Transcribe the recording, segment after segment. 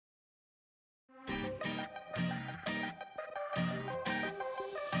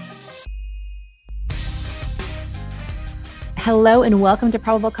Hello and welcome to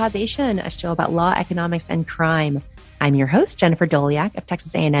Probable Causation, a show about law, economics, and crime. I'm your host, Jennifer Doliak of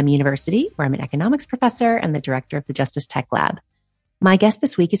Texas A&M University, where I'm an economics professor and the director of the Justice Tech Lab. My guest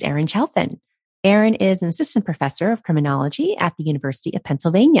this week is Aaron Chalfin. Aaron is an assistant professor of criminology at the University of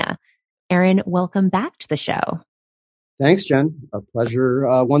Pennsylvania. Aaron, welcome back to the show. Thanks, Jen. A pleasure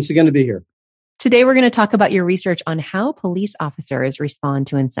once again to be here. Today, we're going to talk about your research on how police officers respond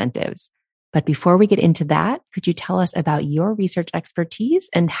to incentives. But before we get into that, could you tell us about your research expertise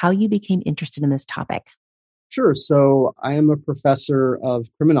and how you became interested in this topic? Sure. So I am a professor of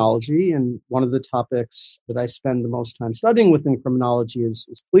criminology, and one of the topics that I spend the most time studying within criminology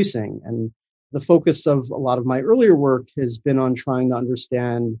is policing. And the focus of a lot of my earlier work has been on trying to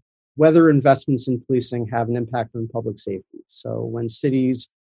understand whether investments in policing have an impact on public safety. So when cities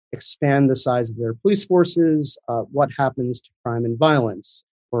expand the size of their police forces, what happens to crime and violence?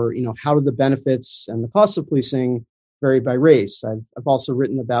 Or, how do the benefits and the costs of policing vary by race? I've also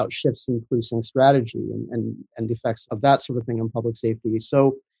written about shifts in policing strategy and the effects of that sort of thing on public safety.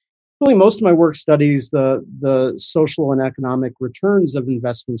 So really most of my work studies the social and economic returns of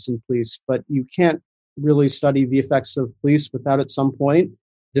investments in police, but you can't really study the effects of police without at some point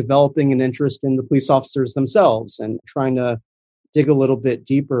developing an interest in the police officers themselves and trying to dig a little bit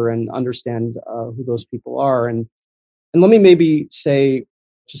deeper and understand who those people are. And let me maybe say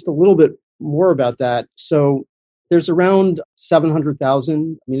just a little bit more about that. So there's around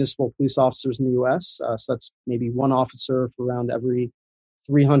 700,000 municipal police officers in the U.S. So that's maybe one officer for around every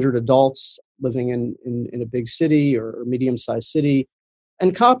 300 adults living in a big city or medium-sized city.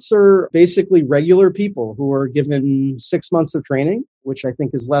 And cops are basically regular people who are given 6 months of training, which I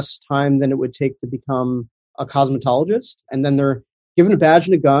think is less time than it would take to become a cosmetologist. And then they're given a badge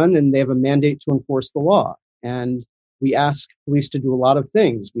and a gun, and they have a mandate to enforce the law. And we ask police to do a lot of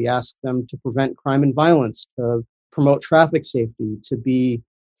things. We ask them to prevent crime and violence, to promote traffic safety, to be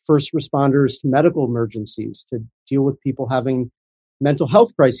first responders to medical emergencies, to deal with people having mental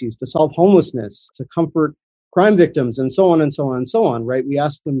health crises, to solve homelessness, to comfort crime victims, and so on and so on and so on, right? We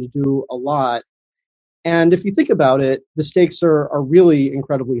ask them to do a lot. And if you think about it, the stakes are really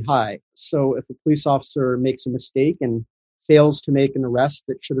incredibly high. So if a police officer makes a mistake and fails to make an arrest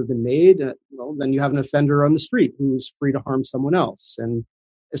that should have been made, well, then you have an offender on the street who's free to harm someone else. And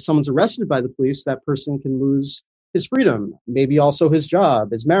if someone's arrested by the police, that person can lose his freedom, maybe also his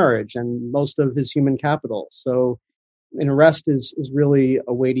job, his marriage, and most of his human capital. So an arrest is really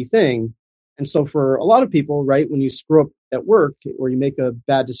a weighty thing. And so for a lot of people, right, when you screw up at work or you make a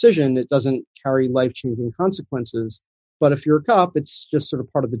bad decision, it doesn't carry life-changing consequences. But if you're a cop, it's just sort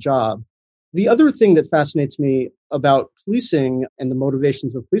of part of the job. The other thing that fascinates me about policing and the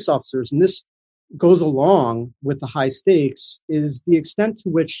motivations of police officers, and this goes along with the high stakes, is the extent to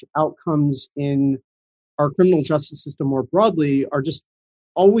which outcomes in our criminal justice system more broadly are just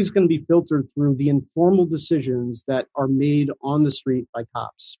always going to be filtered through the informal decisions that are made on the street by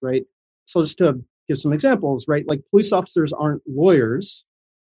cops, right? So just to give some examples, right? Like police officers aren't lawyers,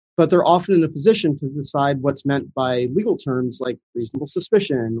 but they're often in a position to decide what's meant by legal terms like reasonable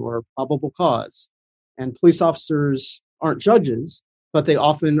suspicion or probable cause. And police officers aren't judges, but they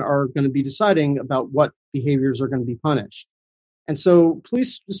often are going to be deciding about what behaviors are going to be punished. And so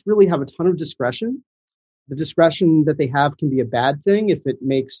police just really have a ton of discretion. The discretion that they have can be a bad thing if it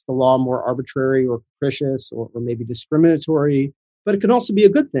makes the law more arbitrary or capricious or maybe discriminatory. But it can also be a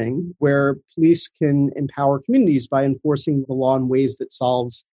good thing where police can empower communities by enforcing the law in ways that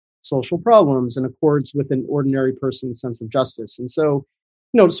solves social problems and accords with an ordinary person's sense of justice. And so,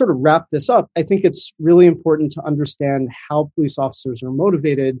 to sort of wrap this up, I think it's really important to understand how police officers are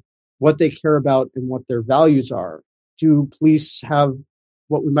motivated, what they care about, and what their values are. Do police have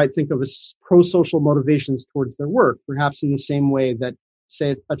what we might think of as pro-social motivations towards their work, perhaps in the same way that,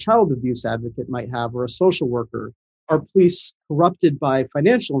 say, a child abuse advocate might have, or a social worker? Are police corrupted by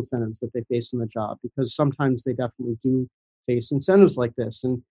financial incentives that they face in the job? Because sometimes they definitely do face incentives like this.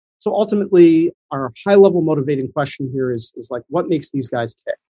 And so ultimately, our high-level motivating question here is like, what makes these guys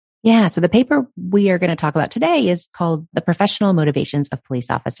tick? Yeah. So the paper we are going to talk about today is called The Professional Motivations of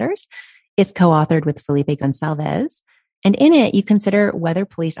Police Officers. It's co-authored with Felipe Gonçalves. And in it, you consider whether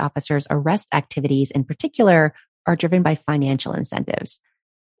police officers' arrest activities in particular are driven by financial incentives.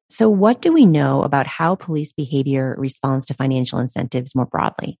 So what do we know about how police behavior responds to financial incentives more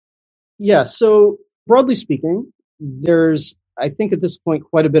broadly? Yeah. So broadly speaking, there's, I think at this point,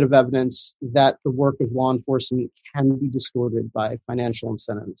 quite a bit of evidence that the work of law enforcement can be distorted by financial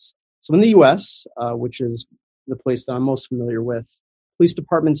incentives. So in the US, which is the place that I'm most familiar with, police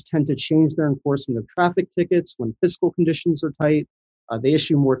departments tend to change their enforcement of traffic tickets when fiscal conditions are tight. They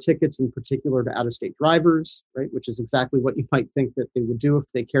issue more tickets, in particular to out-of-state drivers, right, which is exactly what you might think that they would do if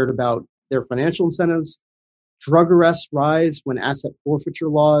they cared about their financial incentives. Drug arrests rise when asset forfeiture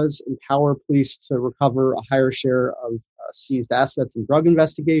laws empower police to recover a higher share of seized assets in drug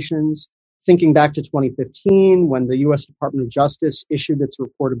investigations. Thinking back to 2015, when the U.S. Department of Justice issued its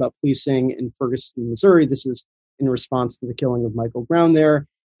report about policing in Ferguson, Missouri, this is in response to the killing of Michael Brown there,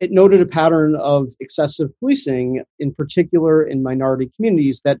 it noted a pattern of excessive policing, in particular in minority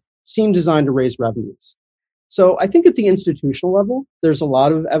communities, that seemed designed to raise revenues. So I think at the institutional level, there's a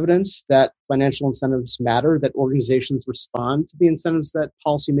lot of evidence that financial incentives matter, that organizations respond to the incentives that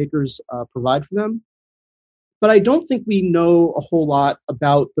policymakers provide for them. But I don't think we know a whole lot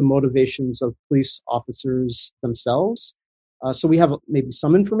about the motivations of police officers themselves. So we have maybe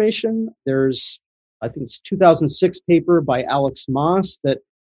some information. There's, I think it's 2006 paper by Alex Moss that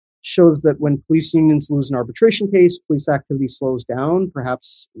shows that when police unions lose an arbitration case, police activity slows down,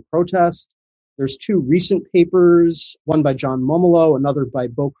 perhaps in protest. There's two recent papers, one by John Momolo, another by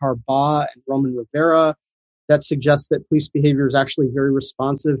Bokhar Ba and Roman Rivera, that suggests that police behavior is actually very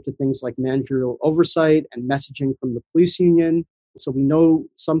responsive to things like managerial oversight and messaging from the police union. So we know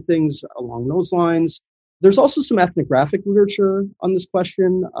some things along those lines. There's also some ethnographic literature on this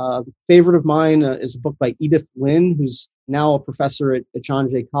question. A favorite of mine is a book by Edith Lin, who's now a professor at John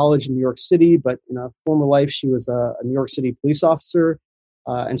Jay College in New York City, but in a former life, she was a New York City police officer.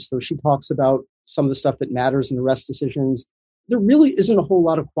 And so she talks about some of the stuff that matters in arrest decisions. There really isn't a whole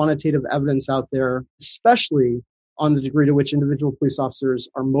lot of quantitative evidence out there, especially on the degree to which individual police officers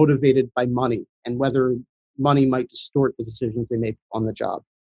are motivated by money and whether money might distort the decisions they make on the job.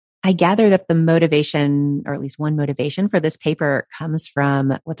 I gather that the motivation, or at least one motivation for this paper, comes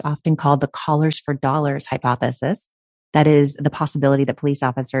from what's often called the collars for dollars hypothesis. That is the possibility that police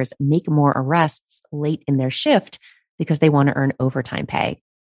officers make more arrests late in their shift because they want to earn overtime pay.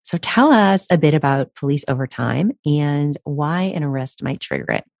 So tell us a bit about police overtime and why an arrest might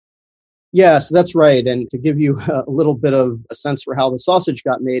trigger it. Yeah, so that's right. And to give you a little bit of a sense for how the sausage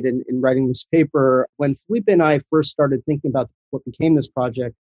got made in writing this paper, when Felipe and I first started thinking about what became this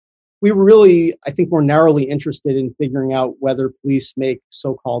project, we were really, I think, more narrowly interested in figuring out whether police make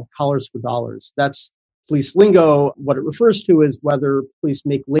so-called collars for dollars. That's police lingo. What it refers to is whether police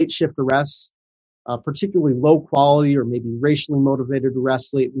make late shift arrests, particularly low quality or maybe racially motivated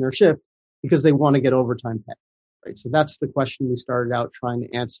arrests late in their shift because they want to get overtime pay. Right? So that's the question we started out trying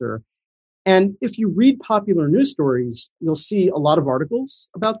to answer. And if you read popular news stories, you'll see a lot of articles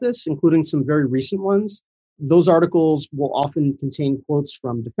about this, including some very recent ones. Those articles will often contain quotes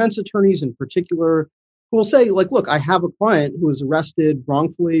from defense attorneys in particular, who will say, like, look, I have a client who was arrested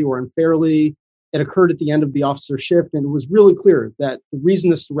wrongfully or unfairly. It occurred at the end of the officer's shift, and it was really clear that the reason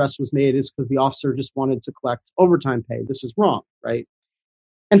this arrest was made is because the officer just wanted to collect overtime pay. This is wrong, right?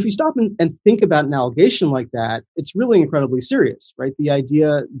 And if you stop and think about an allegation like that, it's really incredibly serious, right? The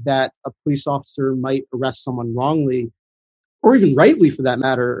idea that a police officer might arrest someone wrongly, or even rightly for that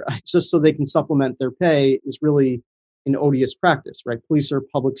matter, just so they can supplement their pay is really an odious practice, right? Police are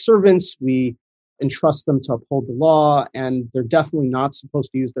public servants. We entrust them to uphold the law, and they're definitely not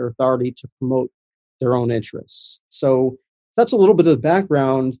supposed to use their authority to promote their own interests. So that's a little bit of the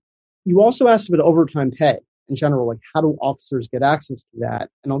background. You also asked about overtime pay in general, like how do officers get access to that?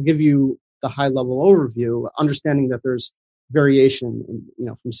 And I'll give you the high level overview, understanding that there's variation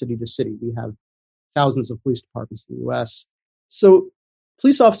from city to city. We have thousands of police departments in the US. So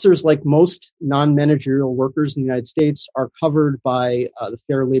police officers, like most non-managerial workers in the United States, are covered by the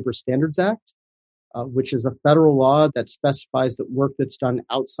Fair Labor Standards Act, which is a federal law that specifies that work that's done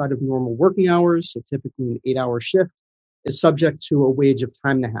outside of normal working hours, so typically an 8-hour shift, is subject to a wage of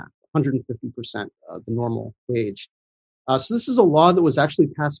time and a half, 150% of the normal wage. So this is a law that was actually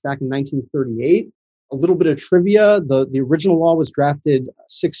passed back in 1938. A little bit of trivia, the original law was drafted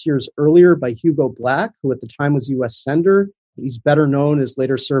 6 years earlier by Hugo Black, who at the time was U.S. Senator. He's better known as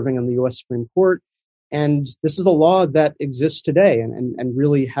later serving on the U.S. Supreme Court. And this is a law that exists today and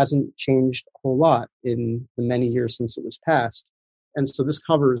really hasn't changed a whole lot in the many years since it was passed. And so this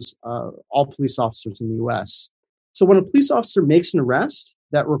covers all police officers in the U.S. So when a police officer makes an arrest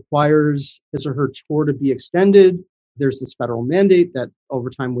that requires his or her tour to be extended, there's this federal mandate that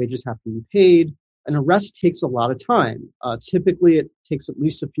overtime wages have to be paid. An arrest takes a lot of time. Typically, it takes at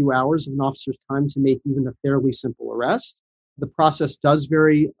least a few hours of an officer's time to make even a fairly simple arrest. The process does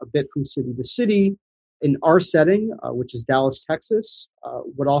vary a bit from city to city. In our setting, which is Dallas, Texas,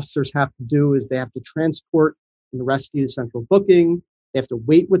 what officers have to do is they have to transport an arrestee to central booking. They have to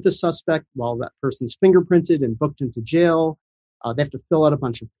wait with the suspect while that person's fingerprinted and booked into jail. They have to fill out a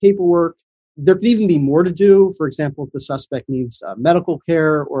bunch of paperwork. There could even be more to do. For example, if the suspect needs medical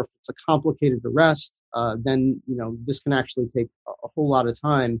care or if it's a complicated arrest, then this can actually take a whole lot of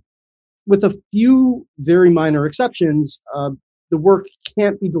time. With a few very minor exceptions, the work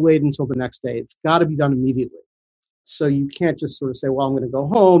can't be delayed until the next day. It's got to be done immediately. So you can't just sort of say, well, I'm going to go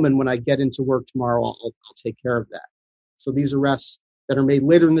home, and when I get into work tomorrow, I'll take care of that. So these arrests that are made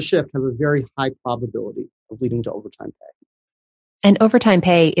later in the shift have a very high probability of leading to overtime pay. And overtime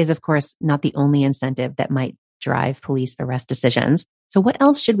pay is, of course, not the only incentive that might drive police arrest decisions. So what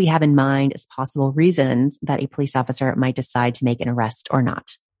else should we have in mind as possible reasons that a police officer might decide to make an arrest or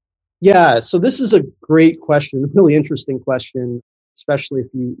not? Yeah, so this is a great question, a really interesting question, especially if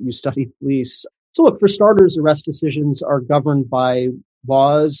you study police. So look, for starters, arrest decisions are governed by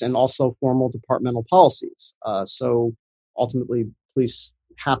laws and also formal departmental policies. So ultimately, police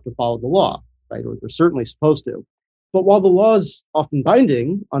have to follow the law, right? Or they're certainly supposed to. But while the law is often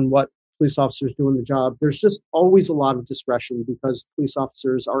binding on what police officers do in the job, there's just always a lot of discretion because police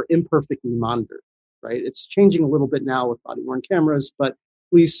officers are imperfectly monitored, right? It's changing a little bit now with body-worn cameras, but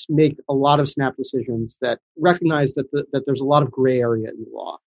police make a lot of snap decisions that recognize that there's a lot of gray area in the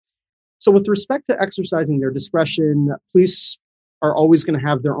law. So with respect to exercising their discretion, police are always going to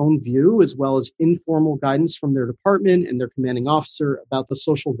have their own view as well as informal guidance from their department and their commanding officer about the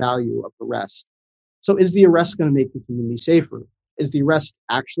social value of arrest. So is the arrest going to make the community safer? Is the arrest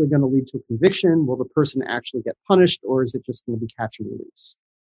actually going to lead to a conviction? Will the person actually get punished, or is it just going to be catch and release?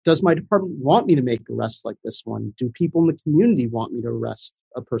 Does my department want me to make arrests like this one? Do people in the community want me to arrest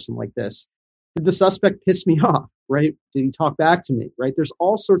a person like this? Did the suspect piss me off, right? Did he talk back to me, right? There's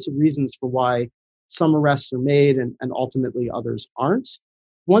all sorts of reasons for why some arrests are made and ultimately others aren't.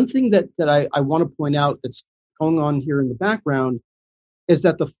 One thing that I want to point out that's going on here in the background is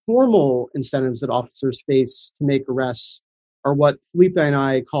that the formal incentives that officers face to make arrests are what Felipe and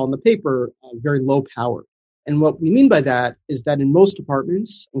I call in the paper very low power. And what we mean by that is that in most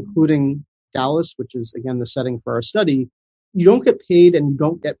departments, including Dallas, which is, again, the setting for our study, you don't get paid and you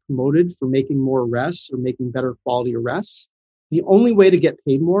don't get promoted for making more arrests or making better quality arrests. The only way to get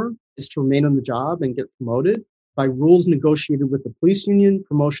paid more is to remain on the job and get promoted. By rules negotiated with the police union,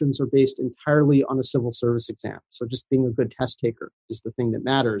 promotions are based entirely on a civil service exam. So just being a good test taker is the thing that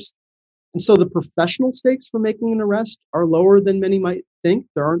matters. And so the professional stakes for making an arrest are lower than many might think.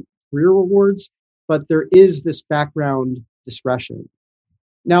 There aren't career rewards, but there is this background discretion.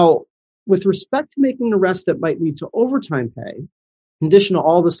 Now, with respect to making an arrest that might lead to overtime pay, in addition to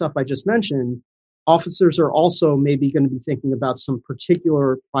all the stuff I just mentioned, officers are also maybe going to be thinking about some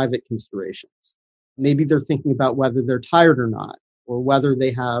particular private considerations. Maybe they're thinking about whether they're tired or not, or whether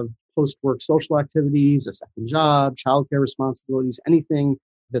they have post-work social activities, a second job, childcare responsibilities, anything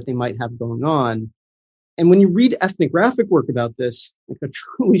that they might have going on. And when you read ethnographic work about this, like a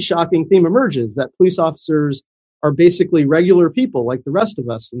truly shocking theme emerges that police officers are basically regular people like the rest of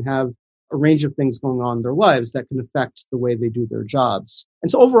us and have a range of things going on in their lives that can affect the way they do their jobs.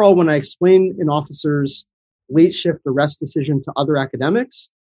 And so overall, when I explain an officer's late shift arrest decision to other academics,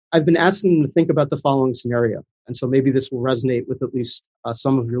 I've been asking them to think about the following scenario. And so maybe this will resonate with at least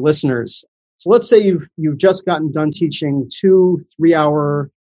some of your listeners. So let's say you've just gotten done teaching 2 3-hour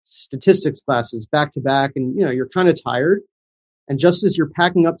statistics classes back to back, and you're kind of tired. And just as you're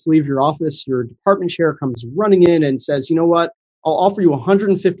packing up to leave your office, your department chair comes running in and says, you know what, I'll offer you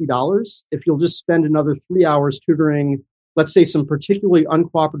 $150 if you'll just spend another 3 hours tutoring, let's say, some particularly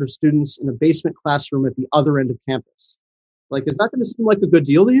uncooperative students in a basement classroom at the other end of campus. Like, is that going to seem like a good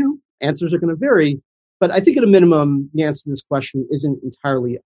deal to you? Answers are going to vary. But I think at a minimum, the answer to this question isn't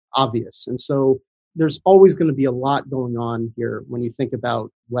entirely obvious. And so there's always going to be a lot going on here when you think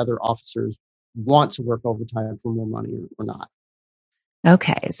about whether officers want to work overtime for more money or not.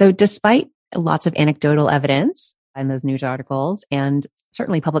 Okay. So despite lots of anecdotal evidence in those news articles and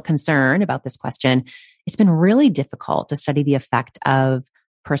certainly public concern about this question, it's been really difficult to study the effect of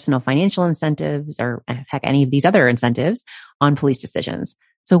personal financial incentives or heck, any of these other incentives on police decisions.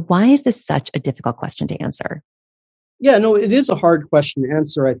 So why is this such a difficult question to answer? Yeah, no, it is a hard question to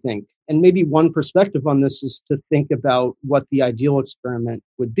answer, I think. And maybe one perspective on this is to think about what the ideal experiment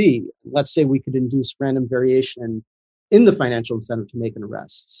would be. Let's say we could induce random variation in the financial incentive to make an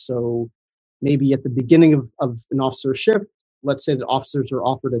arrest. So maybe at the beginning of an officer's shift, let's say that officers are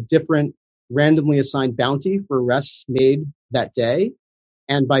offered a different randomly assigned bounty for arrests made that day.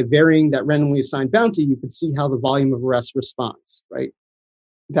 And by varying that randomly assigned bounty, you could see how the volume of arrests responds, right?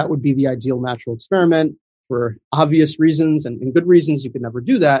 That would be the ideal natural experiment. For obvious reasons and good reasons, you could never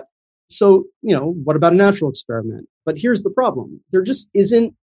do that. So, what about a natural experiment? But here's the problem. There just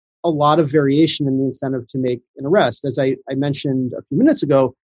isn't a lot of variation in the incentive to make an arrest. As I mentioned a few minutes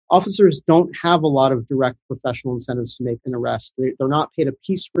ago, officers don't have a lot of direct professional incentives to make an arrest. They're not paid a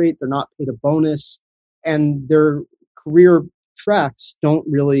piece rate, they're not paid a bonus, and their career tracks don't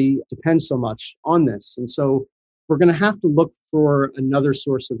really depend so much on this. And so we're going to have to look for another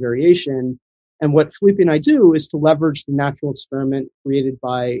source of variation. And what Felipe and I do is to leverage the natural experiment created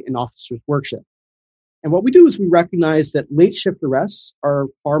by an officer's work shift. And what we do is we recognize that late shift arrests are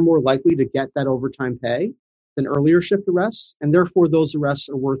far more likely to get that overtime pay than earlier shift arrests, and therefore those arrests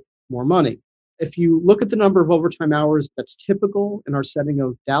are worth more money. If you look at the number of overtime hours that's typical in our setting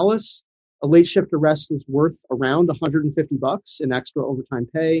of Dallas, a late shift arrest is worth around $150 in extra overtime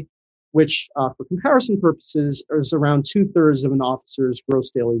pay, which for comparison purposes is around 2/3 of an officer's gross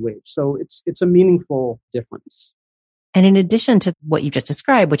daily wage. So it's a meaningful difference. And in addition to what you just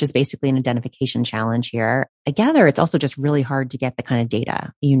described, which is basically an identification challenge here, I gather it's also just really hard to get the kind of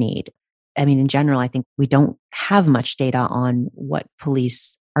data you need. I mean, in general, I think we don't have much data on what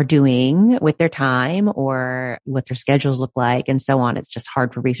police are doing with their time or what their schedules look like and so on. It's just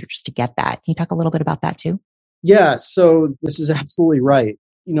hard for researchers to get that. Can you talk a little bit about that too? Yeah, so this is absolutely right.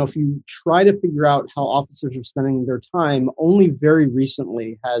 If you try to figure out how officers are spending their time, only very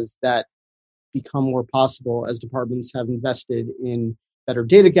recently has that become more possible as departments have invested in better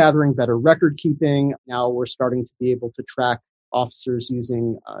data gathering, better record keeping. Now we're starting to be able to track officers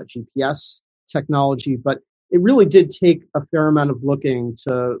using GPS technology, but it really did take a fair amount of looking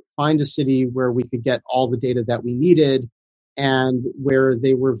to find a city where we could get all the data that we needed and where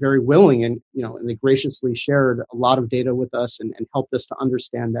they were very willing and they graciously shared a lot of data with us and helped us to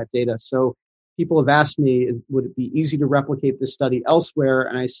understand that data. So people have asked me, would it be easy to replicate this study elsewhere?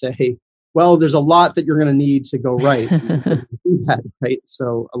 And I say, well, there's a lot that you're going to need to go right. Do that, right?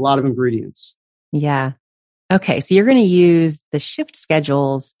 So a lot of ingredients. Yeah. Okay. So you're going to use the shift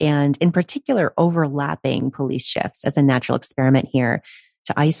schedules and in particular overlapping police shifts as a natural experiment here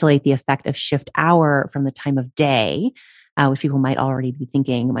to isolate the effect of shift hour from the time of day, which people might already be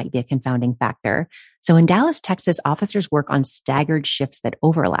thinking might be a confounding factor. So in Dallas, Texas, officers work on staggered shifts that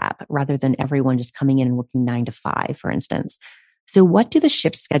overlap rather than everyone just coming in and working 9 to 5, for instance. So what do the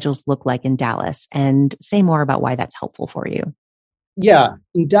shift schedules look like in Dallas? And say more about why that's helpful for you. Yeah.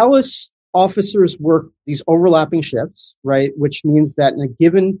 In Dallas, officers work these overlapping shifts, right? Which means that in a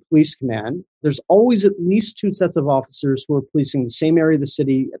given police command, there's always at least 2 sets of officers who are policing the same area of the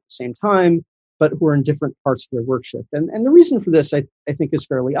city at the same time, but who are in different parts of their work shift. And the reason for this, I think, is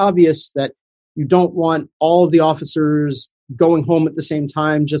fairly obvious, that you don't want all of the officers going home at the same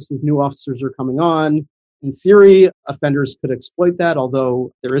time just as new officers are coming on. In theory, offenders could exploit that,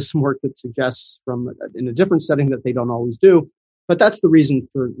 although there is some work that suggests in a different setting that they don't always do. But that's the reason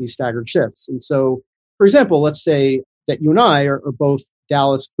for these staggered shifts. And so, for example, let's say that you and I are both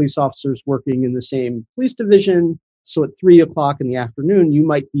Dallas police officers working in the same police division. So at 3:00 in the afternoon, you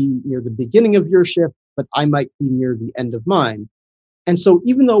might be near the beginning of your shift, but I might be near the end of mine. And so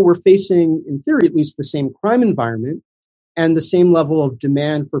even though we're facing, in theory, at least the same crime environment and the same level of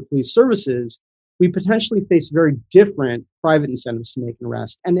demand for police services, we potentially face very different private incentives to make an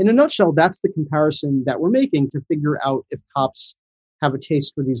arrest. And in a nutshell, that's the comparison that we're making to figure out if cops have a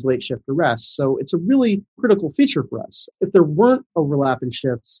taste for these late shift arrests. So it's a really critical feature for us. If there weren't overlap in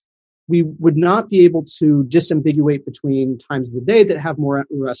shifts, we would not be able to disambiguate between times of the day that have more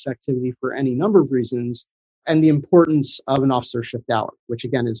arrest activity for any number of reasons and the importance of an officer shift hour, which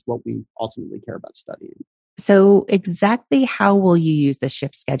again is what we ultimately care about studying. So exactly how will you use the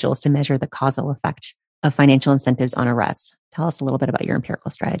shift schedules to measure the causal effect of financial incentives on arrests? Tell us a little bit about your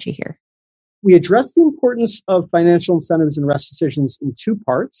empirical strategy here. We address the importance of financial incentives in arrest decisions in 2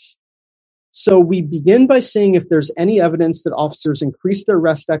 parts. So we begin by seeing if there's any evidence that officers increase their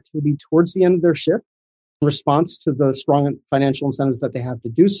arrest activity towards the end of their shift in response to the strong financial incentives that they have to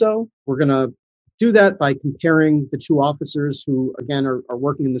do so. We're going to do that by comparing the 2 officers who, again, are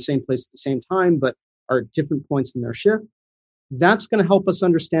working in the same place at the same time, but are at different points in their shift. That's going to help us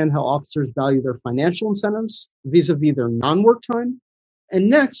understand how officers value their financial incentives vis-a-vis their non-work time. And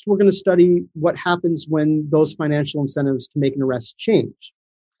next, we're going to study what happens when those financial incentives to make an arrest change.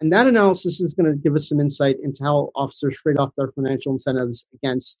 And that analysis is going to give us some insight into how officers trade off their financial incentives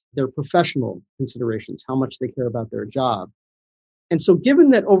against their professional considerations, how much they care about their job. And so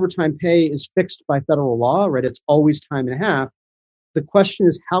given that overtime pay is fixed by federal law, right, it's always time and a half, the question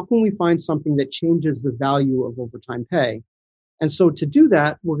is, how can we find something that changes the value of overtime pay? And so to do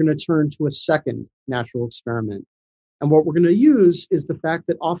that, we're going to turn to a second natural experiment. And what we're going to use is the fact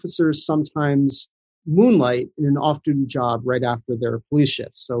that officers sometimes moonlight in an off-duty job right after their police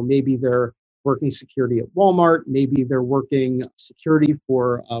shifts. So maybe they're working security at Walmart. Maybe they're working security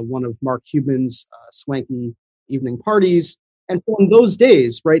for one of Mark Cuban's swanky evening parties. And so in those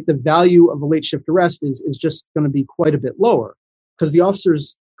days, right, the value of a late shift arrest is just going to be quite a bit lower because the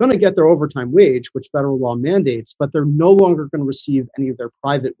officer's going to get their overtime wage, which federal law mandates, but they're no longer going to receive any of their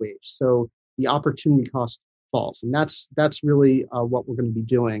private wage. So the opportunity cost falls. And that's really what we're going to be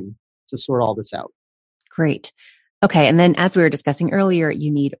doing to sort all this out. Great. Okay. And then as we were discussing earlier,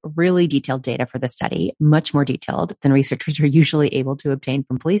 you need really detailed data for the study, much more detailed than researchers are usually able to obtain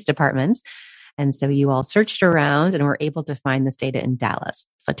from police departments. And so you all searched around and were able to find this data in Dallas.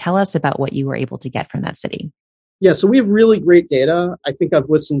 So tell us about what you were able to get from that city. Yeah, so we have really great data. I think I've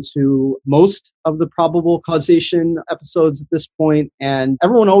listened to most of the probable causation episodes at this point, and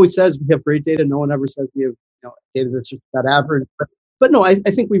everyone always says we have great data. No one ever says we have data that's just about average. But no, I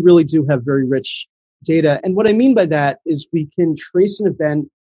think we really do have very rich data. And what I mean by that is we can trace an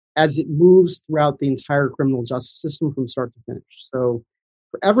event as it moves throughout the entire criminal justice system from start to finish. So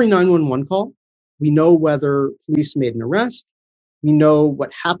for every 911 call, we know whether police made an arrest. We know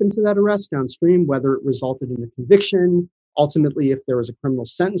what happened to that arrest downstream, whether it resulted in a conviction. Ultimately, if there was a criminal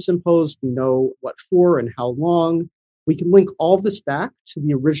sentence imposed, we know what for and how long. We can link all of this back to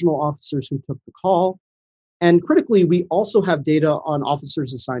the original officers who took the call. And critically, we also have data on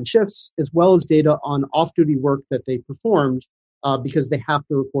officers assigned shifts, as well as data on off-duty work that they performed, because they have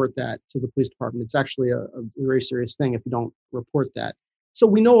to report that to the police department. It's actually a very serious thing if you don't report that. So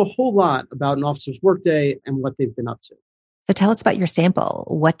we know a whole lot about an officer's workday and what they've been up to. So tell us about your sample.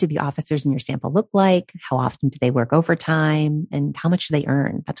 What do the officers in your sample look like? How often do they work overtime? And how much do they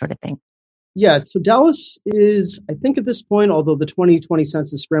earn? That sort of thing. Yeah, so Dallas is, I think at this point, although the 2020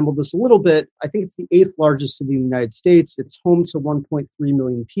 census scrambled this a little bit, I think it's the 8th largest city in the United States. It's home to 1.3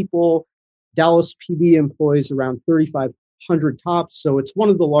 million people. Dallas PD employs around 3,500 tops, so it's one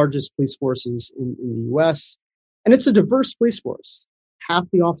of the largest police forces in the U.S. And it's a diverse police force. Half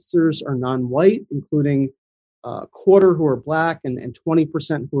the officers are non-white, including a quarter who are Black and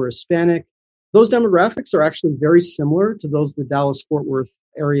 20% who are Hispanic. Those demographics are actually very similar to those of the Dallas-Fort Worth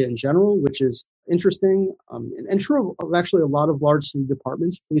area in general, which is interesting and true of actually a lot of large city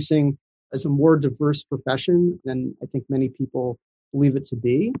departments. Policing is a more diverse profession than I think many people believe it to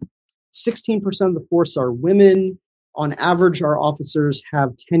be. 16% of the force are women. On average, our officers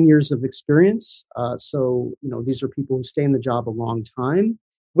have 10 years of experience. So these are people who stay in the job a long time.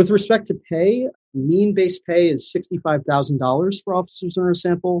 With respect to pay, mean base pay is $65,000 for officers in our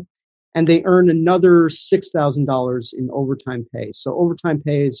sample. And they earn another $6,000 in overtime pay. So overtime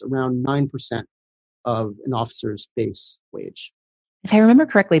pay is around 9% of an officer's base wage. If I remember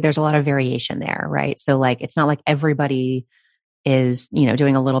correctly, there's a lot of variation there, right? So it's not like everybody is,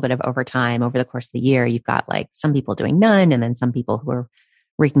 doing a little bit of overtime over the course of the year. You've got some people doing none and then some people who are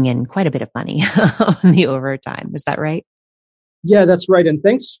raking in quite a bit of money on the overtime. Is that right? Yeah, that's right. And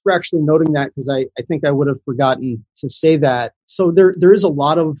thanks for actually noting that, because I think I would have forgotten to say that. So there is a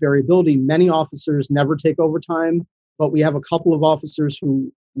lot of variability. Many officers never take overtime, but we have a couple of officers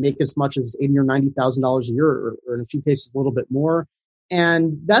who make as much as $80,000 or $90,000 a year, or in a few cases a little bit more.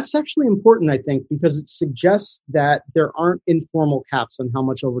 And that's actually important, I think, because it suggests that there aren't informal caps on how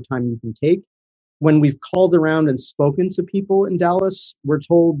much overtime you can take. When we've called around and spoken to people in Dallas, we're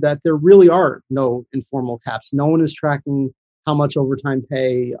told that there really are no informal caps. No one is tracking how much overtime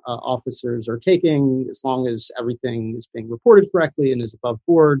pay officers are taking, as long as everything is being reported correctly and is above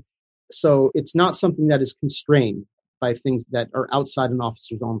board. So it's not something that is constrained by things that are outside an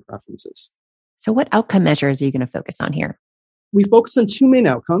officer's own preferences. So what outcome measures are you going to focus on here? We focus on two main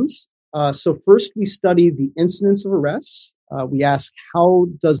outcomes. So first, we study the incidence of arrests. We ask, how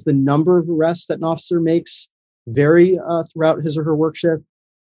does the number of arrests that an officer makes vary throughout his or her work shift?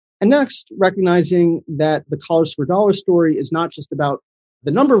 And next, recognizing that the Collars for Dollar story is not just about the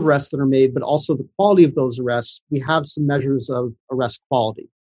number of arrests that are made, but also the quality of those arrests. We have some measures of arrest quality.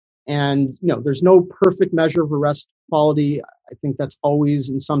 And, there's no perfect measure of arrest quality. I think that's always,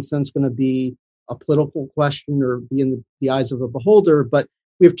 in some sense, going to be a political question or be in the eyes of a beholder. But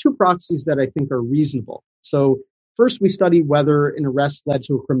we have two proxies that I think are reasonable. So first, we study whether an arrest led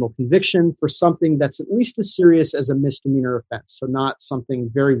to a criminal conviction for something that's at least as serious as a misdemeanor offense. So not something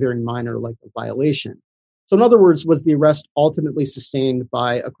very, very minor like a violation. So in other words, was the arrest ultimately sustained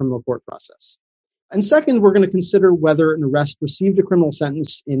by a criminal court process? And second, we're going to consider whether an arrest received a criminal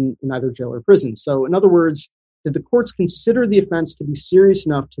sentence in either jail or prison. So in other words, did the courts consider the offense to be serious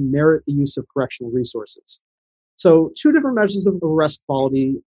enough to merit the use of correctional resources? So two different measures of arrest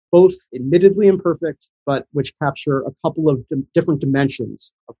quality, both admittedly imperfect, but which capture a couple of different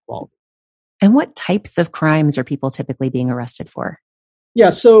dimensions of quality. And what types of crimes are people typically being arrested for? Yeah,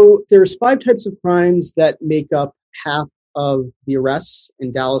 so there's 5 types of crimes that make up half of the arrests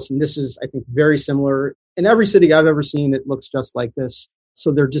in Dallas. And this is, I think, very similar in every city I've ever seen, it looks just like this.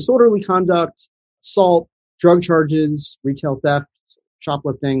 So they're disorderly conduct, assault, drug charges, retail theft,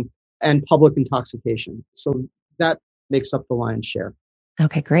 shoplifting, and public intoxication. So that makes up the lion's share.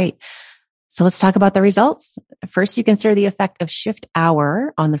 Okay, great. So let's talk about the results. First, you consider the effect of shift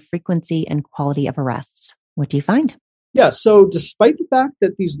hour on the frequency and quality of arrests. What do you find? Yeah, so despite the fact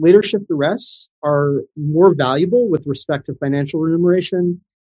that these later shift arrests are more valuable with respect to financial remuneration,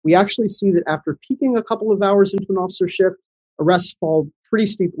 we actually see that after peaking a couple of hours into an officer shift, arrests fall pretty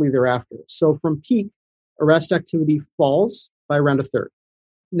steeply thereafter. So from peak, arrest activity falls by around a third.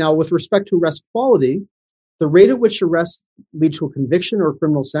 Now, with respect to arrest quality, the rate at which arrests lead to a conviction or a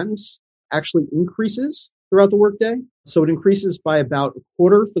criminal sentence actually increases throughout the workday. So it increases by about a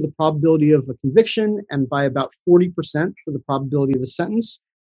quarter for the probability of a conviction and by about 40% for the probability of a sentence.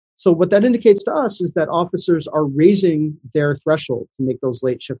 So what that indicates to us is that officers are raising their threshold to make those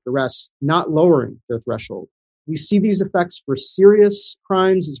late shift arrests, not lowering their threshold. We see these effects for serious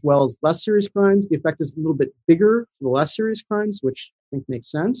crimes as well as less serious crimes. The effect is a little bit bigger for the less serious crimes, which I think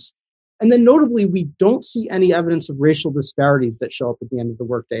makes sense. And then notably, we don't see any evidence of racial disparities that show up at the end of the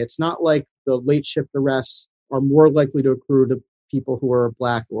workday. It's not like the late shift arrests are more likely to accrue to people who are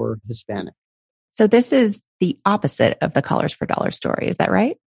Black or Hispanic. So this is the opposite of the Collars for Dollar story. Is that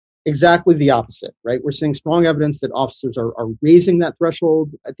right? Exactly the opposite, right? We're seeing strong evidence that officers are raising that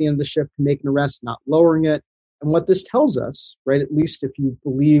threshold at the end of the shift to make an arrest, not lowering it. And what this tells us, right, at least if you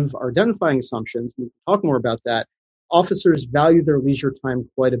believe our identifying assumptions, we can talk more about that, officers value their leisure time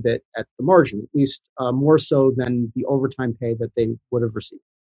quite a bit at the margin, at least more so than the overtime pay that they would have received.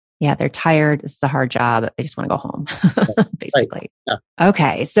 Yeah, they're tired. This is a hard job. They just want to go home, basically. Right. Yeah.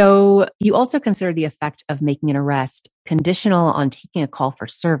 Okay. So you also consider the effect of making an arrest conditional on taking a call for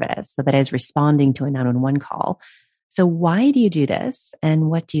service. So that is responding to a 911 call. So why do you do this? And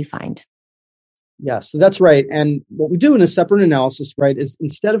what do you find? Yeah, so that's right. And what we do in a separate analysis, right, is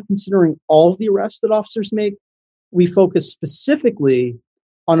instead of considering all of the arrests that officers make, we focus specifically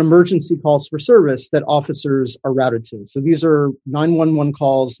on emergency calls for service that officers are routed to. So these are 911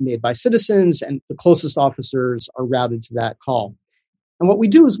 calls made by citizens, and the closest officers are routed to that call. And what we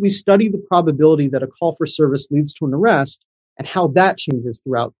do is we study the probability that a call for service leads to an arrest and how that changes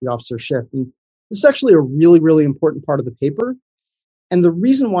throughout the officer shift. And this is actually a really, really important part of the paper. And the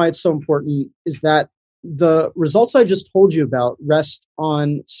reason why it's so important is that the results I just told you about rest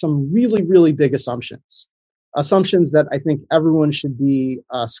on some really, really big assumptions that I think everyone should be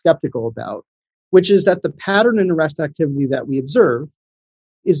skeptical about, which is that the pattern in arrest activity that we observe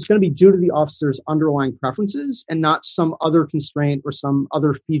is going to be due to the officer's underlying preferences and not some other constraint or some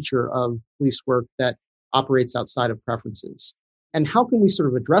other feature of police work that operates outside of preferences. And how can we sort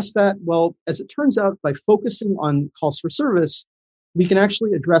of address that? Well, as it turns out, by focusing on calls for service, we can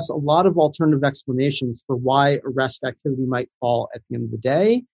actually address a lot of alternative explanations for why arrest activity might fall at the end of the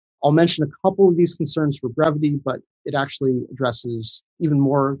day. I'll mention a couple of these concerns for brevity, but it actually addresses even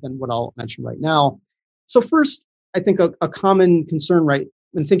more than what I'll mention right now. So first, I think a common concern, right,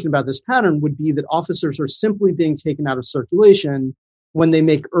 when thinking about this pattern would be that officers are simply being taken out of circulation when they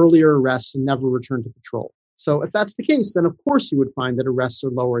make earlier arrests and never return to patrol. So if that's the case, then of course you would find that arrests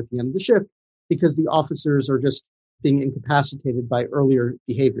are lower at the end of the shift because the officers are just being incapacitated by earlier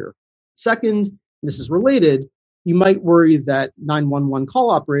behavior. Second, this is related, you might worry that 911 call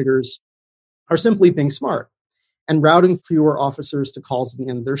operators are simply being smart and routing fewer officers to calls at the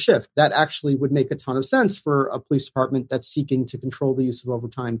end of their shift. That actually would make a ton of sense for a police department that's seeking to control the use of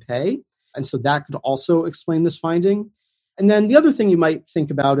overtime pay. And so that could also explain this finding. And then the other thing you might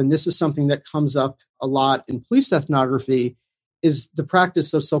think about, and this is something that comes up a lot in police ethnography, is the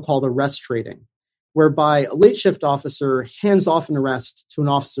practice of so-called arrest trading, whereby a late shift officer hands off an arrest to an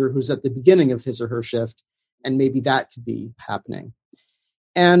officer who's at the beginning of his or her shift, and maybe that could be happening.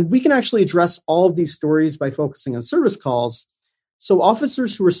 And we can actually address all of these stories by focusing on service calls. So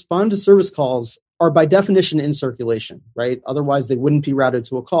officers who respond to service calls are by definition in circulation, right? Otherwise, they wouldn't be routed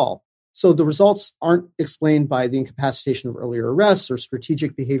to a call. So the results aren't explained by the incapacitation of earlier arrests or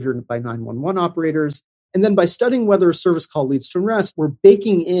strategic behavior by 911 operators. And then by studying whether a service call leads to an arrest, we're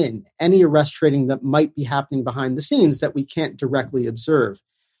baking in any arrest trading that might be happening behind the scenes that we can't directly observe.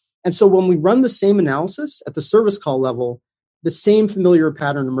 And so when we run the same analysis at the service call level, the same familiar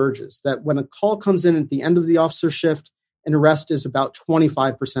pattern emerges, that when a call comes in at the end of the officer shift, an arrest is about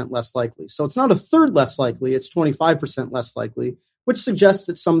 25% less likely. So it's not a third less likely, it's 25% less likely, which suggests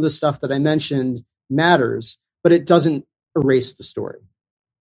that some of the stuff that I mentioned matters, but it doesn't erase the story.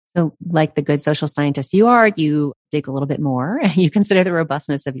 So like the good social scientist you are, you dig a little bit more. You consider the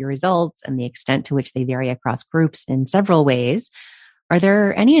robustness of your results and the extent to which they vary across groups in several ways. Are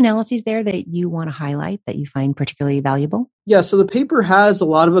there any analyses there that you want to highlight that you find particularly valuable? Yeah, so the paper has a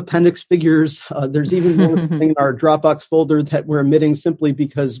lot of appendix figures. There's even more thing in our Dropbox folder that we're omitting simply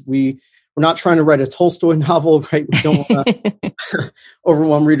because we're not trying to write a Tolstoy novel, right? We don't want to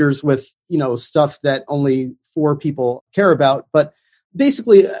overwhelm readers with, stuff that only 4 people care about. But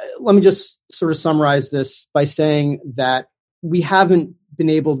basically, let me just sort of summarize this by saying that we haven't been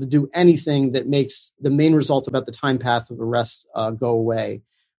able to do anything that makes the main result about the time path of arrest go away.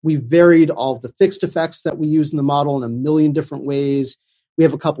 We've varied all of the fixed effects that we use in the model in a million different ways. We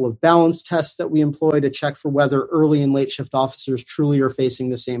have a couple of balance tests that we employ to check for whether early and late shift officers truly are facing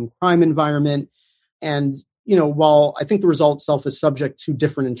the same crime environment. And, while I think the result itself is subject to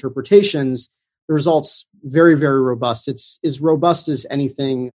different interpretations, the result's very, very robust. It's as robust as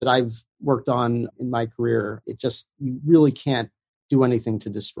anything that I've worked on in my career. You really can't do anything to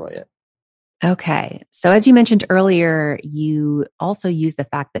destroy it. Okay. So as you mentioned earlier, you also use the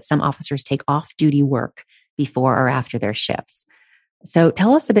fact that some officers take off-duty work before or after their shifts. So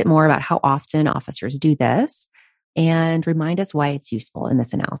tell us a bit more about how often officers do this and remind us why it's useful in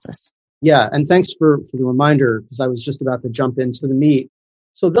this analysis. Yeah, and thanks for the reminder, because I was just about to jump into the meat.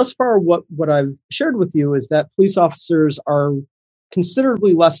 So thus far, what I've shared with you is that police officers are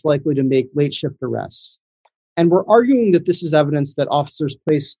considerably less likely to make late shift arrests. And we're arguing that this is evidence that officers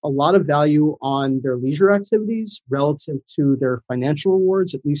place a lot of value on their leisure activities relative to their financial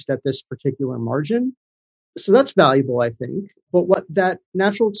rewards, at least at this particular margin. So that's valuable, I think. But what that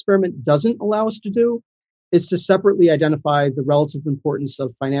natural experiment doesn't allow us to do is to separately identify the relative importance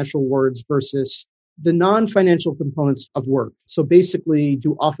of financial rewards versus the non-financial components of work. So basically,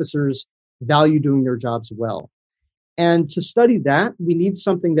 do officers value doing their jobs well? And to study that, we need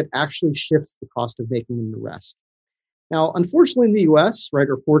something that actually shifts the cost of making an arrest. Now, unfortunately, in the US, right,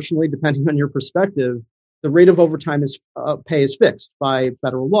 or fortunately, depending on your perspective, the rate of overtime pay is fixed by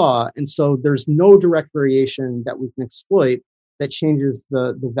federal law. And so there's no direct variation that we can exploit that changes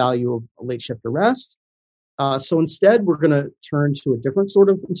the value of a late shift arrest. So instead, we're going to turn to a different sort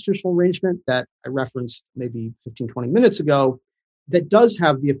of institutional arrangement that I referenced maybe 15, 20 minutes ago that does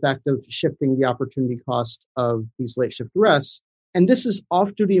have the effect of shifting the opportunity cost of these late shift arrests. And this is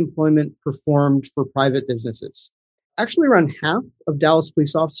off-duty employment performed for private businesses. Actually, around half of Dallas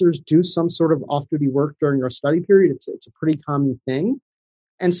police officers do some sort of off-duty work during our study period. It's a pretty common thing.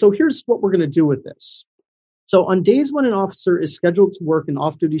 And so here's what we're going to do with this. So on days when an officer is scheduled to work an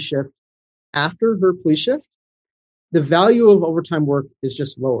off-duty shift after her police shift, the value of overtime work is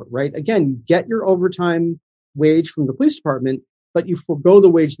just lower, right? Again, you get your overtime wage from the police department, but you forego the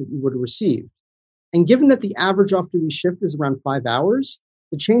wage that you would have received. And given that the average off-duty shift is around 5 hours,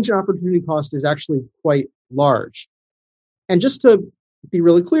 the change in opportunity cost is actually quite large. And just to be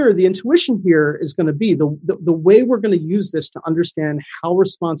really clear, the intuition here is going to be the way we're going to use this to understand how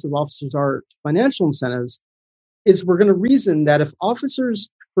responsive officers are to financial incentives is we're going to reason that if officers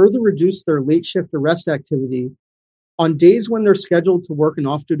further reduce their late shift arrest activity on days when they're scheduled to work an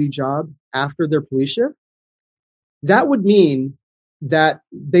off-duty job after their police shift, that would mean that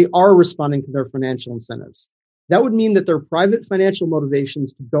they are responding to their financial incentives. That would mean that their private financial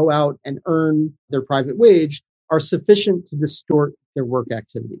motivations to go out and earn their private wage are sufficient to distort their work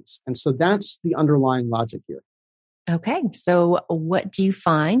activities. And so that's the underlying logic here. Okay. So what do you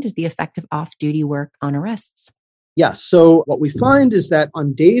find is the effect of off-duty work on arrests? Yeah. So what we find is that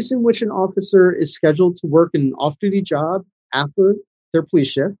on days in which an officer is scheduled to work in an off-duty job after their police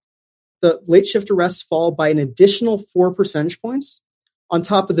shift, the late shift arrests fall by an additional 4 percentage points on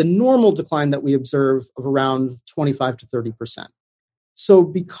top of the normal decline that we observe of around 25 to 30%. So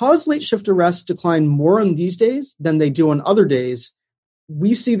because late shift arrests decline more on these days than they do on other days,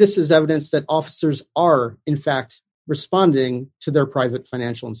 we see this as evidence that officers are, in fact, responding to their private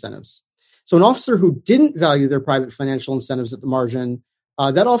financial incentives. So an officer who didn't value their private financial incentives at the margin,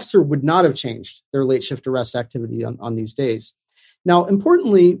 that officer would not have changed their late shift arrest activity on these days. Now,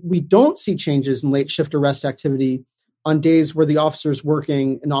 importantly, we don't see changes in late shift arrest activity on days where the officer is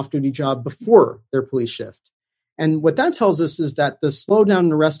working an off-duty job before their police shift. And what that tells us is that the slowdown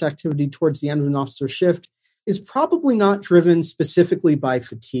in arrest activity towards the end of an officer's shift is probably not driven specifically by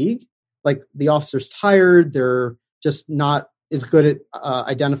fatigue. Like the officer's tired, they're just not as good at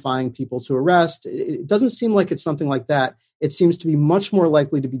identifying people to arrest. It doesn't seem like it's something like that. It seems to be much more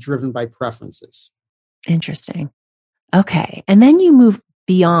likely to be driven by preferences. Interesting. Okay. And then you move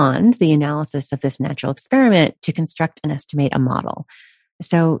beyond the analysis of this natural experiment to construct and estimate a model.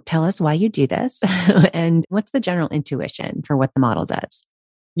 So tell us why you do this and what's the general intuition for what the model does?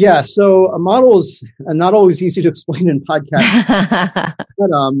 Yeah, so a model is not always easy to explain in podcasts, but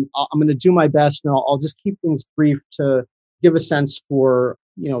I'm going to do my best, and I'll just keep things brief to give a sense for,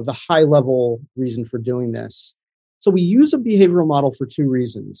 the high level reason for doing this. So we use a behavioral model for two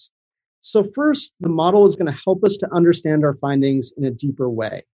reasons. So first, the model is going to help us to understand our findings in a deeper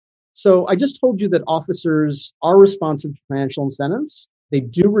way. So I just told you that officers are responsive to financial incentives. They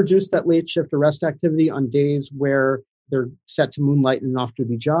do reduce that late shift arrest activity on days where they're set to moonlight in an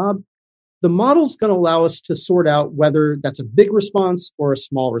off-duty job. The model's going to allow us to sort out whether that's a big response or a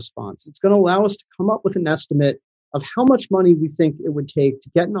small response. It's going to allow us to come up with an estimate of how much money we think it would take to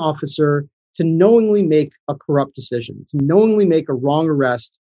get an officer to knowingly make a corrupt decision, to knowingly make a wrong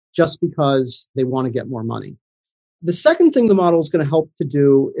arrest just because they want to get more money. The second thing the model is going to help to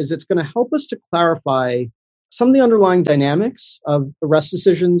do is it's going to help us to clarify some of the underlying dynamics of arrest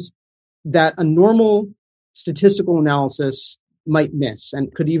decisions that a normal statistical analysis might miss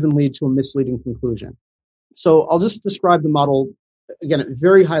and could even lead to a misleading conclusion. So I'll just describe the model again at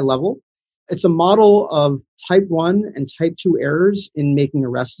very high level. It's a model of type 1 and type 2 errors in making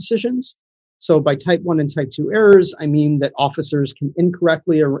arrest decisions. So by type 1 and type 2 errors, I mean that officers can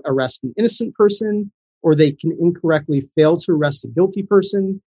incorrectly arrest an innocent person, or they can incorrectly fail to arrest a guilty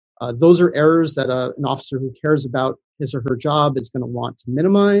person. Those are errors that an officer who cares about his or her job is going to want to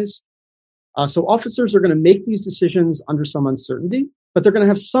minimize. So officers are going to make these decisions under some uncertainty, but they're going to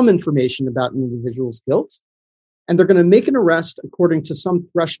have some information about an individual's guilt. And they're going to make an arrest according to some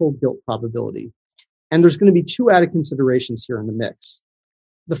threshold guilt probability. And there's going to be two added considerations here in the mix.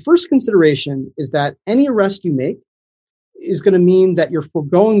 The first consideration is that any arrest you make is going to mean that you're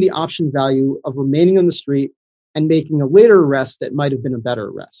foregoing the option value of remaining on the street and making a later arrest that might have been a better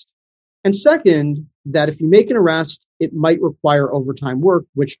arrest. And second, that if you make an arrest, it might require overtime work,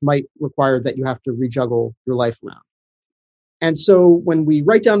 which might require that you have to rejuggle your life around. And so when we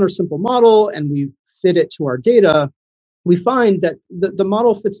write down our simple model and we fit it to our data, we find that the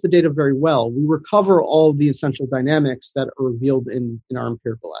model fits the data very well. We recover all the essential dynamics that are revealed in our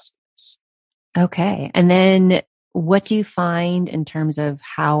empirical estimates. Okay. And then what do you find in terms of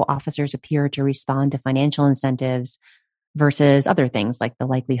how officers appear to respond to financial incentives versus other things like the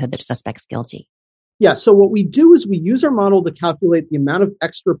likelihood that a suspect's guilty? Yeah. So what we do is we use our model to calculate the amount of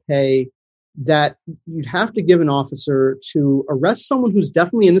extra pay that you'd have to give an officer to arrest someone who's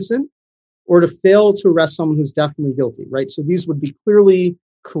definitely innocent or to fail to arrest someone who's definitely guilty, right? So these would be clearly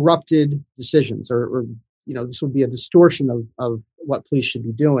corrupted decisions or this would be a distortion of what police should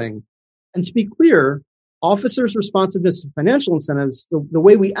be doing. And to be clear, officers' responsiveness to financial incentives, the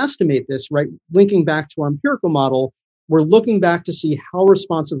way we estimate this, right, linking back to our empirical model, we're looking back to see how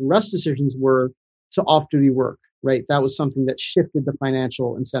responsive arrest decisions were to off-duty work, right? That was something that shifted the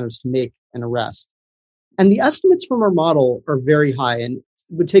financial incentives to make an arrest. And the estimates from our model are very high, and it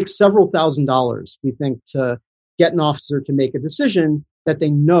would take several $1,000s, we think, to get an officer to make a decision that they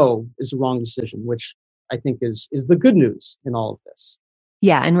know is a wrong decision, which I think is the good news in all of this.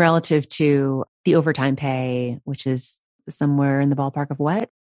 Yeah. And relative to the overtime pay, which is somewhere in the ballpark of what?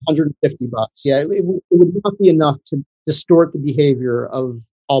 $150. Yeah. It would not be enough to distort the behavior of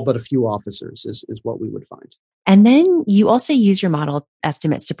all but a few officers is what we would find. And then you also use your model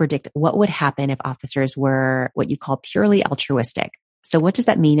estimates to predict what would happen if officers were what you call purely altruistic. So what does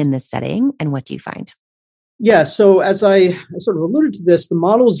that mean in this setting and what do you find? Yeah, so as I sort of alluded to this, the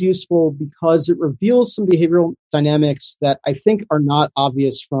model is useful because it reveals some behavioral dynamics that I think are not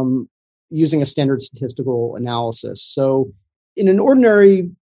obvious from using a standard statistical analysis. So in an ordinary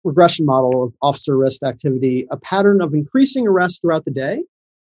regression model of officer arrest activity, a pattern of increasing arrests throughout the day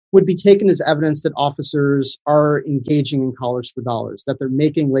would be taken as evidence that officers are engaging in collars for dollars, that they're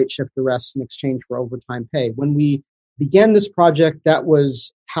making late shift arrests in exchange for overtime pay. When we began this project, that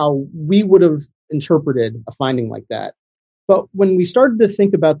was how we would have interpreted a finding like that. But when we started to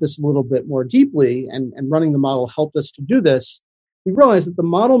think about this a little bit more deeply and running the model helped us to do this, we realized that the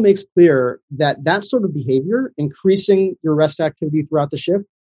model makes clear that sort of behavior, increasing your arrest activity throughout the shift,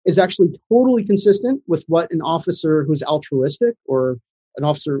 is actually totally consistent with what an officer who's altruistic or an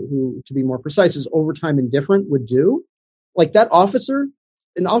officer who, to be more precise, is overtime indifferent would do. Like that officer,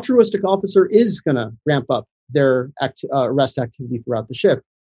 an altruistic officer is going to ramp up their arrest activity throughout the shift.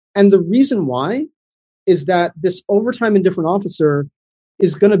 And the reason why is that this overtime indifferent officer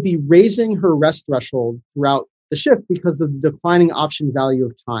is going to be raising her arrest threshold throughout the shift because of the declining option value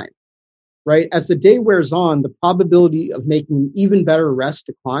of time, right? As the day wears on, the probability of making an even better arrest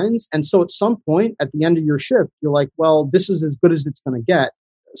declines. And so at some point at the end of your shift, you're like, well, this is as good as it's going to get,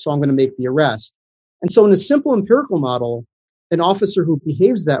 so I'm going to make the arrest. And so in a simple empirical model, an officer who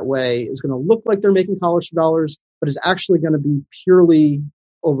behaves that way is going to look like they're making collars for dollars, but is actually going to be purely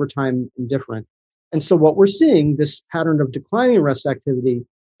overtime indifferent. And so what we're seeing, this pattern of declining arrest activity,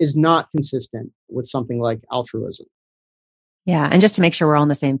 is not consistent with something like altruism. Yeah. And just to make sure we're all on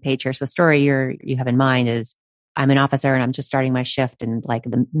the same page here. So the story you have in mind is I'm an officer and I'm just starting my shift. And like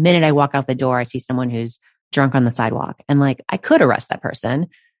the minute I walk out the door, I see someone who's drunk on the sidewalk. And like I could arrest that person,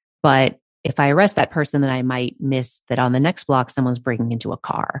 but if I arrest that person, then I might miss that on the next block, someone's breaking into a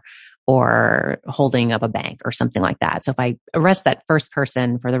car or holding up a bank or something like that. So if I arrest that first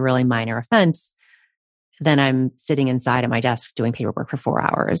person for the really minor offense, then I'm sitting inside at my desk doing paperwork for 4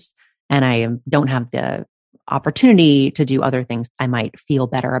 hours and I don't have the opportunity to do other things I might feel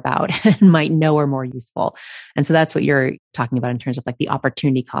better about and might know are more useful. And so that's what you're talking about in terms of like the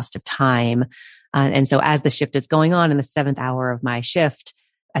opportunity cost of time. And so as the shift is going on in the 7th hour of my shift,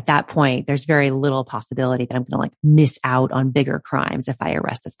 at that point, there's very little possibility that I'm going to like miss out on bigger crimes if I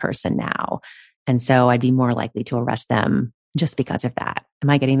arrest this person now. And so I'd be more likely to arrest them just because of that. Am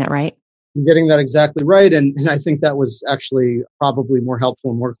I getting that right? You're getting that exactly right. And I think that was actually probably more helpful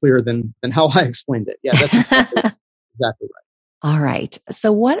and more clear than how I explained it. Yeah, that's exactly right. All right.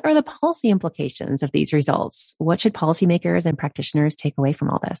 So what are the policy implications of these results? What should policymakers and practitioners take away from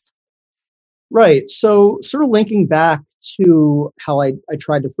all this? Right. So sort of linking back to how I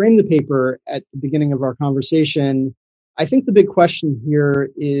tried to frame the paper at the beginning of our conversation, I think the big question here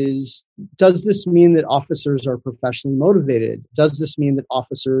is, does this mean that officers are professionally motivated? Does this mean that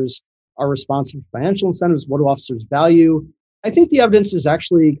officers are responsible for financial incentives? What do officers value? I think the evidence is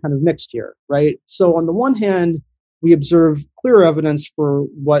actually kind of mixed here, right? So on the one hand, we observe clear evidence for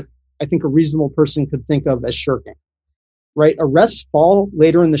what I think a reasonable person could think of as shirking. Right? Arrests fall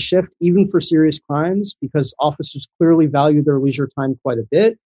later in the shift, even for serious crimes, because officers clearly value their leisure time quite a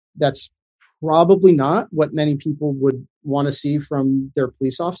bit. That's probably not what many people would want to see from their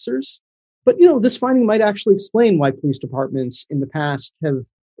police officers. But, this finding might actually explain why police departments in the past have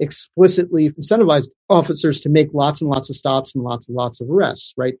explicitly incentivized officers to make lots and lots of stops and lots of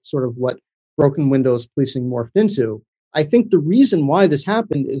arrests, right? Sort of what broken windows policing morphed into. I think the reason why this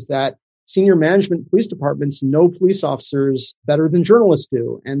happened is that senior management police departments know police officers better than journalists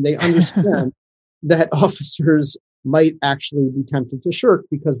do, and they understand that officers might actually be tempted to shirk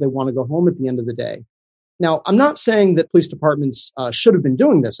because they want to go home at the end of the day. Now, I'm not saying that police departments should have been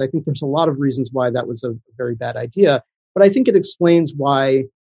doing this. I think there's a lot of reasons why that was a very bad idea, but I think it explains why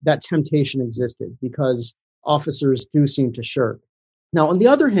that temptation existed, because officers do seem to shirk. Now, on the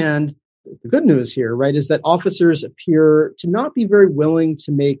other hand, the good news here, right, is that officers appear to not be very willing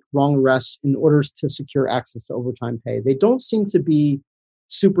to make wrong arrests in order to secure access to overtime pay. They don't seem to be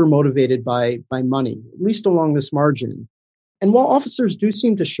super motivated by money, at least along this margin. And while officers do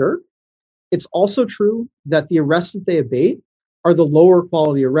seem to shirk, it's also true that the arrests that they abate are the lower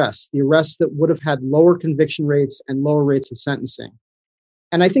quality arrests, the arrests that would have had lower conviction rates and lower rates of sentencing.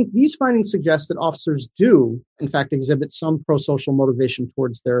 And I think these findings suggest that officers do, in fact, exhibit some pro-social motivation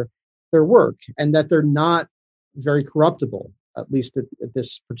towards their work, and that they're not very corruptible, at least at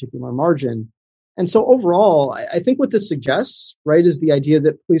this particular margin. And so overall, I think what this suggests, right, is the idea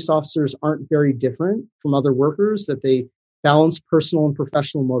that police officers aren't very different from other workers, that they balance personal and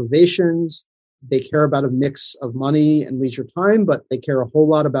professional motivations. They care about a mix of money and leisure time, but they care a whole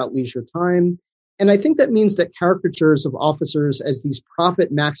lot about leisure time. And I think that means that caricatures of officers as these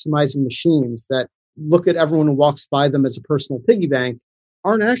profit maximizing machines that look at everyone who walks by them as a personal piggy bank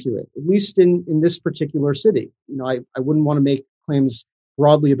aren't accurate, at least in this particular city. I wouldn't want to make claims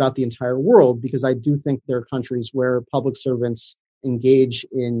broadly about the entire world, because I do think there are countries where public servants engage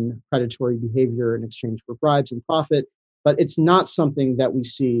in predatory behavior in exchange for bribes and profit, but it's not something that we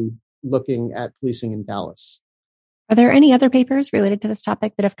see looking at policing in Dallas. Are there any other papers related to this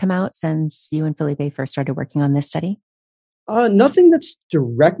topic that have come out since you and Felipe first started working on this study? Nothing that's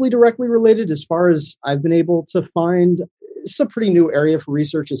directly related as far as I've been able to find. It's a pretty new area for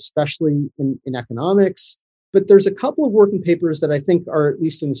research, especially in economics. But there's a couple of working papers that I think are at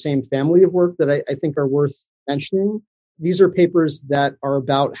least in the same family of work that I think are worth mentioning. These are papers that are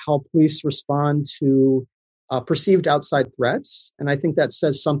about how police respond to perceived outside threats. And I think that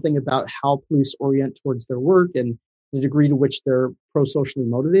says something about how police orient towards their work and the degree to which they're pro-socially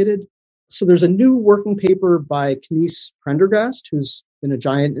motivated. So there's a new working paper by Knies Prendergast, who's been a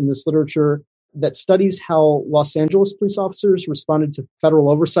giant in this literature, that studies how Los Angeles police officers responded to federal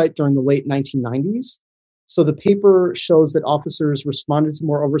oversight during the late 1990s. So the paper shows that officers responded to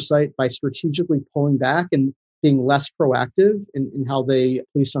more oversight by strategically pulling back and being less proactive in how they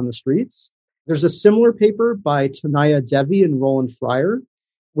policed on the streets. There's a similar paper by Tanaya Devi and Roland Fryer,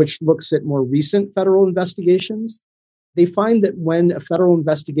 which looks at more recent federal investigations. They find that when a federal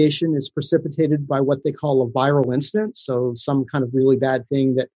investigation is precipitated by what they call a viral incident, so some kind of really bad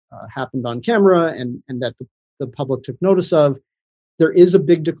thing that happened on camera and that the public took notice of, There is a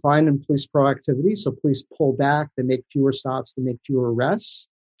big decline in police proactivity. So police pull back, they make fewer stops, they make fewer arrests.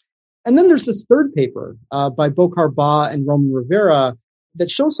 And then there's this third paper by Bocar Ba and Roman Rivera that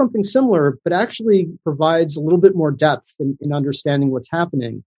shows something similar, but actually provides a little bit more depth in understanding what's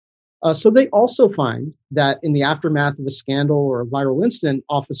happening. So they also find that in the aftermath of a scandal or a viral incident,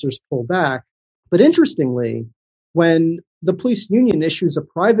 officers pull back. But interestingly, when the police union issues a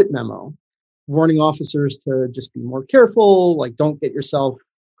private memo warning officers to just be more careful, like don't get yourself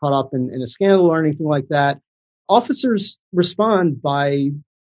caught up in a scandal or anything like that, officers respond by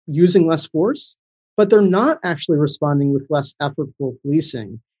using less force, but they're not actually responding with less effortful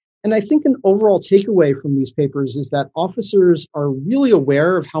policing. And I think an overall takeaway from these papers is that officers are really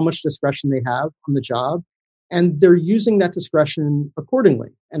aware of how much discretion they have on the job, and they're using that discretion accordingly.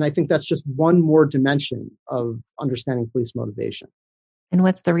 And I think that's just one more dimension of understanding police motivation. And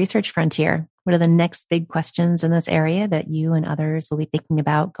what's the research frontier? What are the next big questions in this area that you and others will be thinking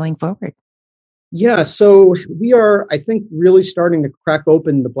about going forward? Yeah, so we are, I think, really starting to crack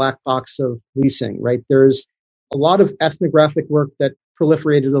open the black box of policing, right? There's a lot of ethnographic work that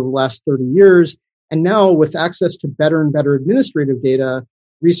proliferated over the last 30 years. And now with access to better and better administrative data,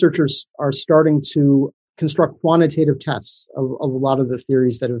 researchers are starting to construct quantitative tests of a lot of the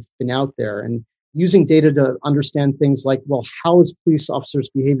theories that have been out there, and using data to understand things like, well, how is police officers'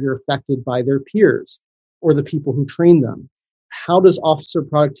 behavior affected by their peers or the people who train them? How does officer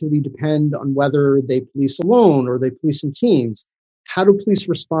productivity depend on whether they police alone or they police in teams? How do police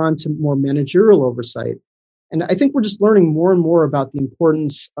respond to more managerial oversight? And I think we're just learning more and more about the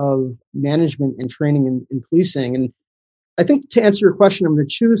importance of management and training in policing. And I think to answer your question, I'm going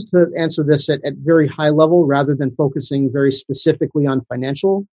to choose to answer this at very high level rather than focusing very specifically on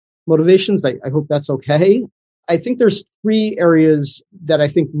financial motivations. I hope that's okay. I think there's three areas that I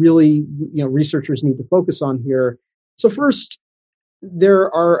think really, researchers need to focus on here. So first,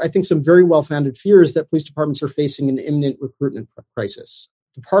 there are, I think, some very well-founded fears that police departments are facing an imminent recruitment crisis.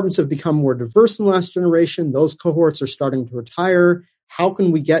 Departments have become more diverse in the last generation. Those cohorts are starting to retire. How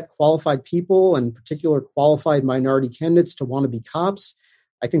can we get qualified people, and in particular qualified minority candidates, to want to be cops?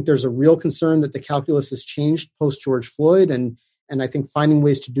 I think there's a real concern that the calculus has changed post-George Floyd, and I think finding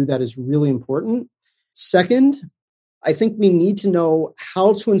ways to do that is really important. Second, I think we need to know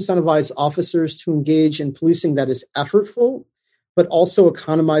how to incentivize officers to engage in policing that is effortful, but also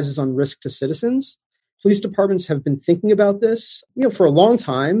economizes on risk to citizens. Police departments have been thinking about this, for a long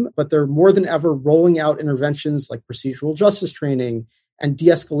time, but they're more than ever rolling out interventions like procedural justice training and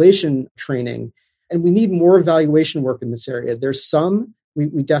de-escalation training. And we need more evaluation work in this area. There's some, we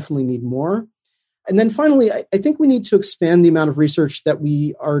definitely need more. And then finally, I think we need to expand the amount of research that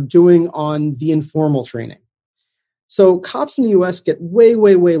we are doing on the informal training. So cops in the U.S. get way,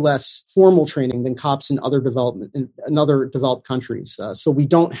 way, way less formal training than cops in other developed countries. So we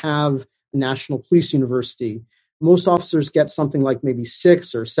don't have a national police university. Most officers get something like maybe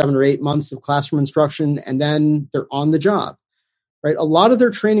 6 or 7 or 8 months of classroom instruction, and then they're on the job, right? A lot of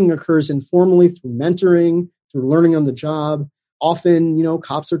their training occurs informally through mentoring, through learning on the job. Often,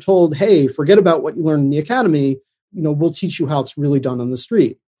 cops are told, hey, forget about what you learned in the academy. We'll teach you how it's really done on the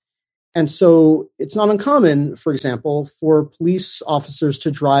street. And so it's not uncommon, for example, for police officers to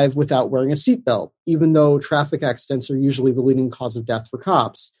drive without wearing a seatbelt, even though traffic accidents are usually the leading cause of death for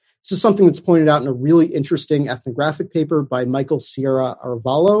cops. This is something that's pointed out in a really interesting ethnographic paper by Michael Sierra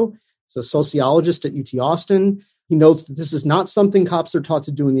Arevalo. He's a sociologist at UT Austin. He notes that this is not something cops are taught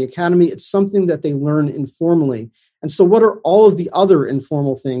to do in the academy. It's something that they learn informally. And so what are all of the other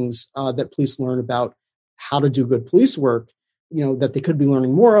informal things that police learn about how to do good police work, that they could be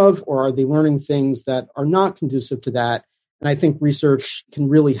learning more of, or are they learning things that are not conducive to that? And I think research can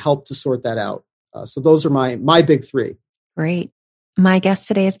really help to sort that out. So those are my big three. Great. My guest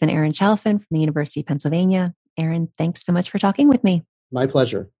today has been Aaron Chalfin from the University of Pennsylvania. Aaron, thanks so much for talking with me. My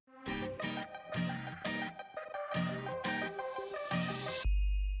pleasure.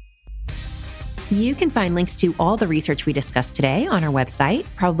 You can find links to all the research we discussed today on our website,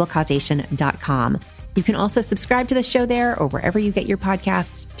 probablecausation.com. You can also subscribe to the show there or wherever you get your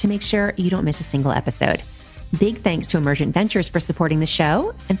podcasts to make sure you don't miss a single episode. Big thanks to Emergent Ventures for supporting the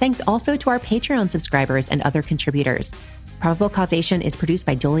show, and thanks also to our Patreon subscribers and other contributors. Probable Causation is produced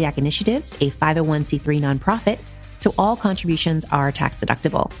by Doliac Initiatives, a 501c3 nonprofit, so all contributions are tax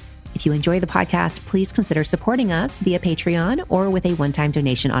deductible. If you enjoy the podcast, please consider supporting us via Patreon or with a one-time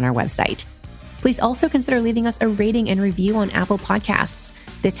donation on our website. Please also consider leaving us a rating and review on Apple Podcasts.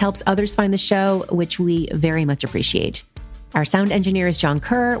 This helps others find the show, which we very much appreciate. Our sound engineer is John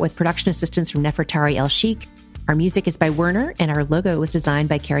Kerr, with production assistance from Nefertari El-Sheikh. Our music is by Werner, and our logo was designed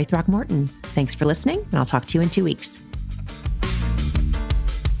by Carrie Throckmorton. Thanks for listening, and I'll talk to you in 2 weeks.